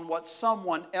feasting on what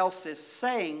someone else is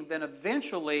saying, then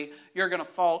eventually you're going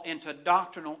to fall into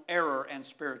doctrinal error and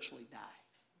spiritually die.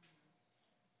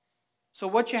 So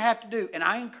what you have to do, and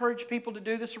I encourage people to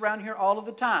do this around here all of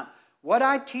the time, what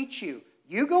I teach you,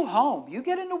 you go home, you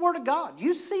get in the Word of God,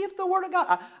 you see if the Word of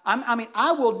God,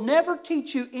 I will never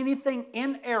teach you anything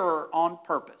in error on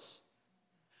purpose.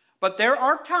 But there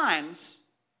are times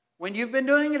when you've been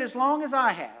doing it as long as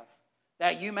I have,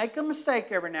 that you make a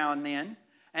mistake every now and then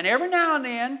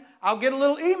I'll get a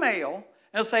little email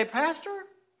and it'll say, Pastor,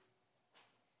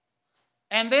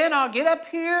 And then I'll get up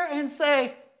here and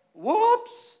say,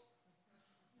 whoops.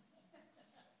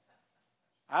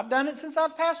 I've done it since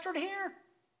I've pastored here.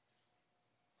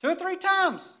 2 or 3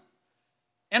 times.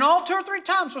 And all 2 or 3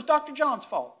 times was Dr. John's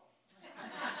fault.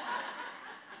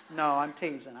 No, I'm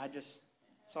teasing. I just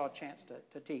saw a chance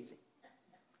to tease him.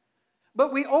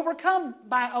 But we overcome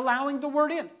by allowing the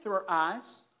word in through our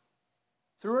eyes,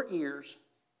 through our ears,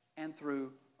 and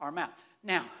through our mouth.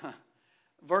 Now,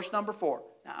 verse number 4.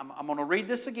 Now, I'm going to read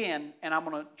this again, and I'm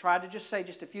going to try to just say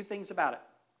just a few things about it.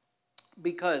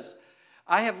 Because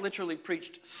I have literally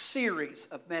preached series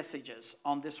of messages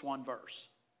on this one verse.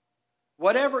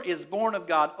 Whatever is born of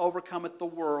God overcometh the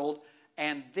world,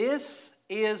 and this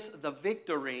is the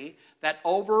victory that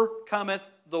overcometh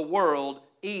the world,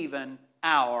 even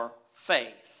our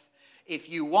faith. If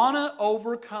you want to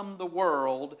overcome the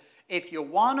world, if you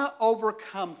want to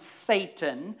overcome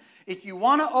Satan, if you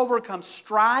want to overcome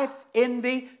strife,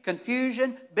 envy,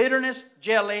 confusion, bitterness,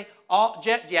 jealousy, all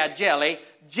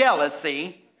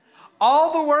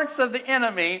the works of the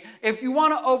enemy, if you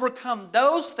want to overcome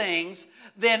those things,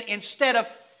 then instead of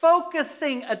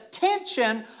focusing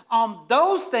attention on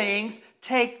those things,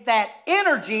 take that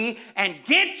energy and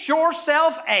get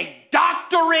yourself a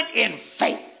doctorate in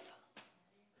faith.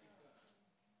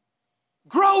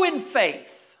 Grow in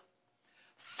faith.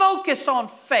 Focus on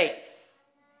faith.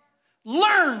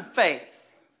 Learn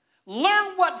faith.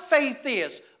 Learn what faith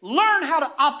is. Learn how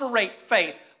to operate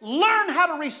faith. Learn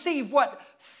how to receive what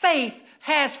faith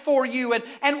has for you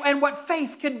and what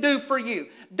faith can do for you.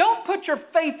 Don't put your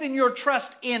faith and your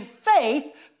trust in faith.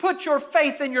 Put your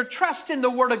faith and your trust in the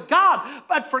Word of God.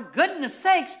 But for goodness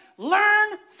sakes, learn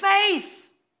faith.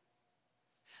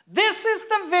 This is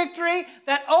the victory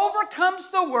that overcomes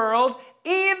the world,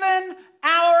 even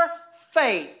our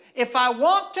faith. If I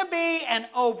want to be an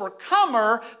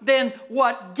overcomer, then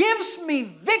what gives me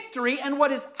victory and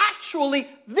what is actually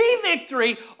the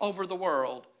victory over the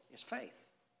world is faith.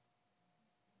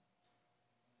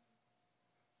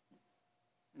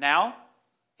 Now,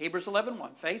 Hebrews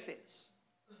 11:1, faith is.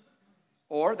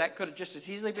 Or that could have just as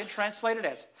easily been translated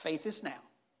as faith is now.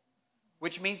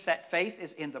 Which means that faith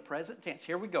is in the present tense.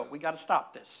 Here we go. We got to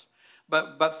stop this.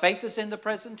 But faith is in the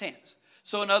present tense.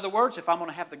 So in other words, if I'm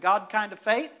going to have the God kind of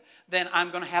faith, then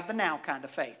I'm going to have the now kind of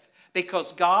faith.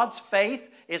 Because God's faith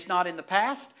is not in the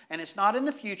past and it's not in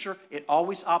the future. It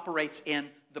always operates in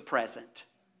the present.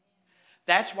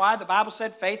 That's why the Bible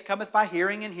said faith cometh by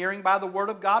hearing, and hearing by the word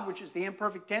of God, which is the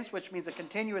imperfect tense, which means a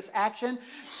continuous action.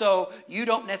 So you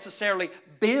don't necessarily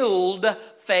build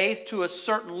faith to a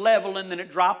certain level and then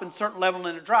it drop, and certain level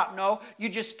and it drop. No, you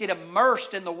just get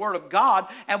immersed in the Word of God.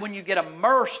 And when you get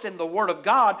immersed in the Word of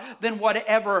God, then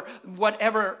whatever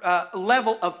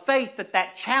level of faith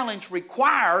that challenge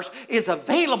requires is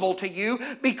available to you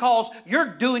because you're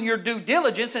doing your due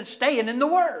diligence and staying in the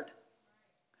Word.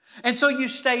 And so you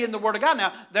stay in the Word of God.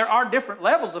 Now, there are different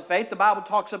levels of faith. The Bible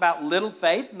talks about little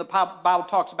faith, and the Bible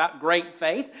talks about great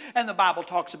faith, and the Bible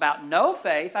talks about no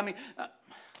faith. I mean,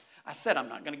 I said I'm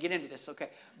not going to get into this, okay?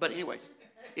 But anyways,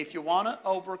 if you want to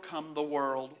overcome the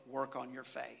world, work on your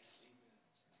faith.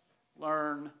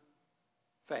 Learn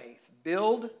faith.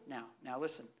 Build. Now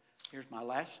listen, here's my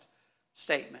last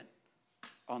statement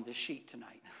on this sheet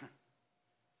tonight.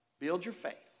 Build your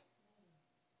faith.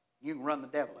 You can run the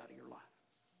devil out of your life.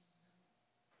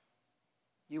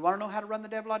 You want to know how to run the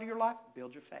devil out of your life?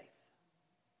 Build your faith.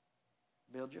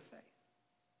 Build your faith.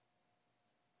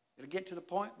 It'll get to the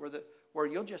point where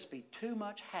you'll just be too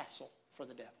much hassle for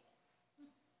the devil.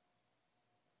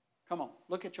 Come on,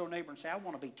 look at your neighbor and say, I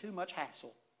want to be too much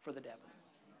hassle for the devil.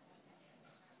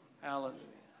 Hallelujah.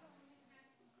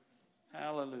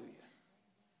 Hallelujah.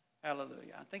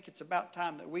 Hallelujah. I think it's about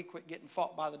time that we quit getting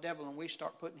fought by the devil and we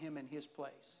start putting him in his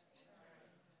place.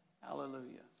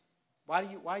 Hallelujah. Why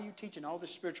are you teaching all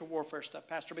this spiritual warfare stuff,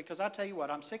 Pastor? Because I tell you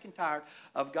what, I'm sick and tired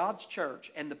of God's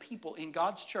church and the people in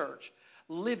God's church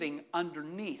living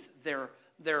underneath their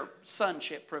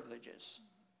sonship privileges.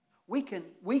 We can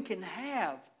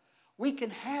have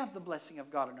the blessing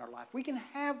of God in our life. We can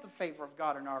have the favor of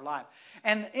God in our life.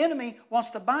 And the enemy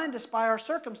wants to bind us by our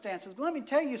circumstances. But let me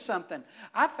tell you something.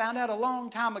 I found out a long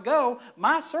time ago,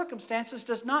 my circumstances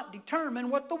does not determine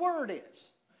what the Word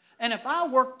is. And if I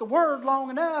work the Word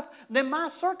long enough, then my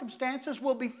circumstances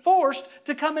will be forced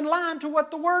to come in line to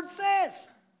what the Word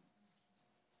says.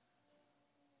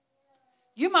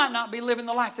 You might not be living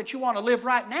the life that you want to live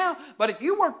right now, but if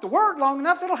you work the Word long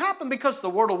enough, it'll happen because the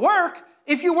Word will work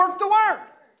if you work the Word.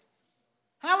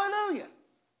 Hallelujah.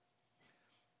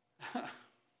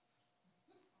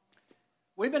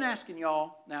 We've been asking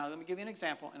y'all, now let me give you an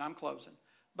example and I'm closing.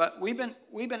 But we've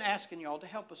been asking y'all to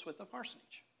help us with the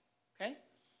parsonage. Okay?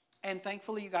 And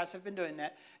thankfully, you guys have been doing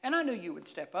that. And I knew you would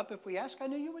step up. If we asked, I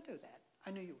knew you would do that.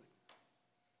 I knew you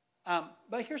would.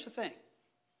 But here's the thing.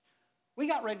 We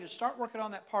got ready to start working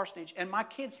on that parsonage, and my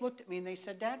kids looked at me and they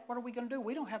said, Dad, what are we going to do?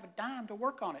 We don't have a dime to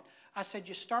work on it. I said,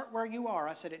 you start where you are.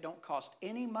 I said, it don't cost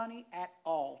any money at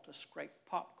all to scrape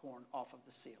popcorn off of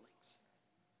the ceilings.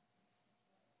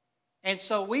 And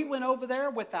so we went over there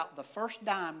without the first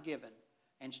dime given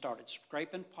and started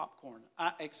scraping popcorn.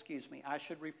 Excuse me, I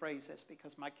should rephrase this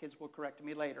because my kids will correct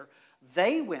me later.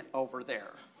 They went over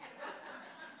there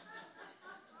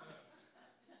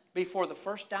before the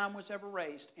first dime was ever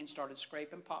raised and started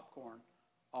scraping popcorn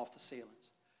off the ceilings.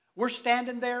 We're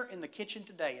standing there in the kitchen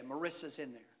today, and Marissa's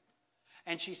in there.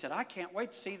 And she said, I can't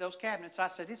wait to see those cabinets. I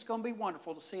said, it's going to be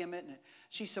wonderful to see them, isn't it?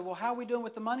 She said, well, how are we doing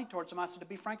with the money towards them? I said, to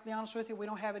be frankly honest with you, we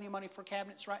don't have any money for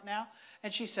cabinets right now.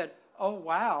 And she said, oh,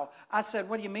 wow. I said,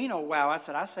 what do you mean, oh, wow? I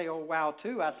said, I say, oh, wow,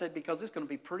 too. I said, because it's going to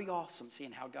be pretty awesome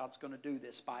seeing how God's going to do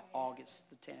this by August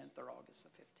the 10th or August the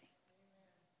 15th.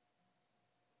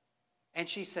 And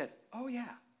she said, oh,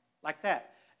 yeah, like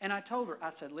that. And I told her, I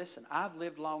said, listen, I've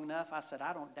lived long enough. I said,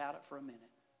 I don't doubt it for a minute.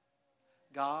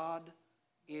 God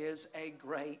is a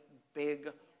great, big,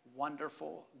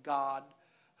 wonderful God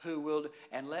who will,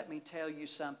 and let me tell you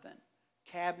something,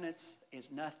 cabinets is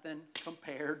nothing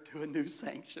compared to a new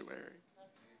sanctuary.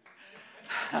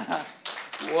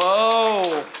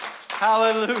 Whoa,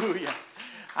 hallelujah.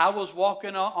 I was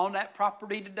walking on that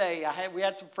property today. We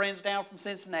had some friends down from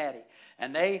Cincinnati,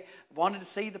 and they wanted to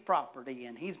see the property.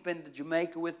 And he's been to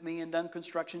Jamaica with me and done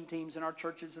construction teams in our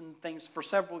churches and things for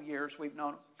several years. We've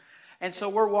known him. And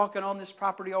so we're walking on this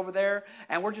property over there,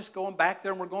 and we're just going back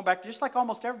there, and we're going back just like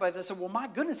almost everybody. They said, well, my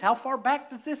goodness, how far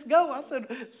back does this go? I said,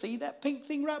 see that pink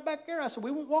thing right back there? I said, we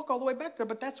won't walk all the way back there,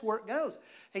 but that's where it goes.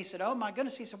 He said, oh, my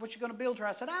goodness. He said, what you going to build here?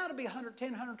 I said, it'll be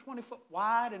 110, 120 foot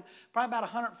wide and probably about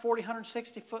 140,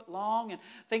 160 foot long and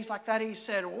things like that. He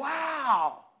said,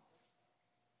 wow.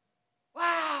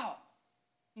 Wow.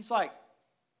 He's like,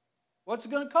 what's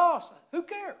it going to cost? Who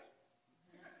cares?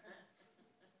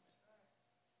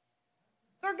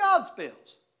 They're God's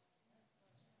bills.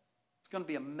 It's going to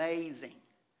be amazing.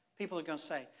 People are going to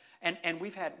say, and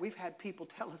we've had people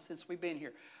tell us since we've been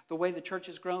here, the way the church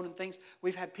has grown and things,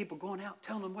 we've had people going out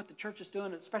telling them what the church is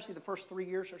doing, especially the first 3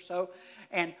 years or so.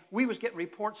 And we was getting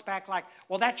reports back like,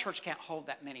 well, that church can't hold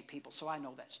that many people, so I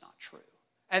know that's not true.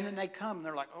 And then they come and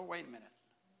they're like, oh, wait a minute.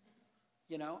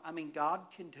 You know, I mean, God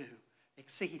can do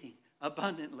exceeding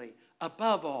abundantly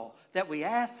above all that we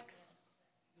ask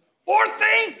or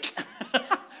think.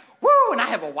 Woo, and I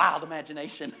have a wild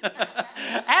imagination.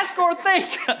 Ask or think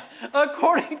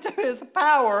according to the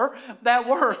power that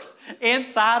works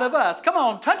inside of us. Come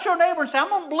on, touch your neighbor and say, I'm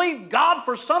going to believe God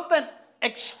for something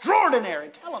extraordinary.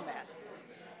 Tell them that.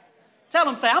 Tell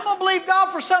them, say, I'm going to believe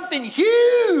God for something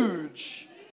huge.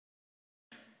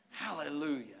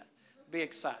 Hallelujah. It'll be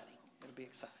exciting. It'll be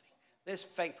exciting. This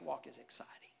faith walk is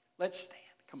exciting. Let's stand.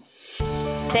 Come on.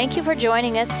 Thank you for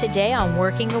joining us today on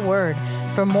Working the Word.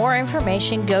 For more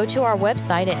information, go to our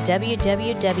website at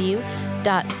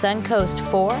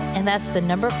www.suncoast4, and that's the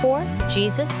number 4,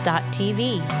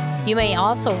 Jesus.tv. You may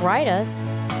also write us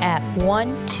at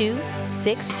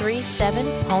 12637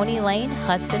 Pony Lane,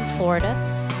 Hudson, Florida,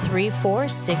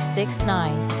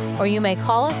 34669. Or you may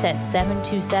call us at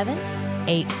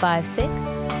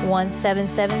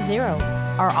 727-856-1770.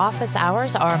 Our office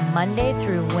hours are Monday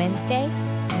through Wednesday,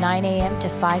 9 a.m. to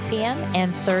 5 p.m.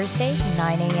 and Thursdays,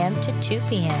 9 a.m. to 2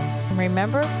 p.m. And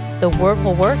remember, the Word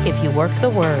will work if you work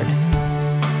the Word.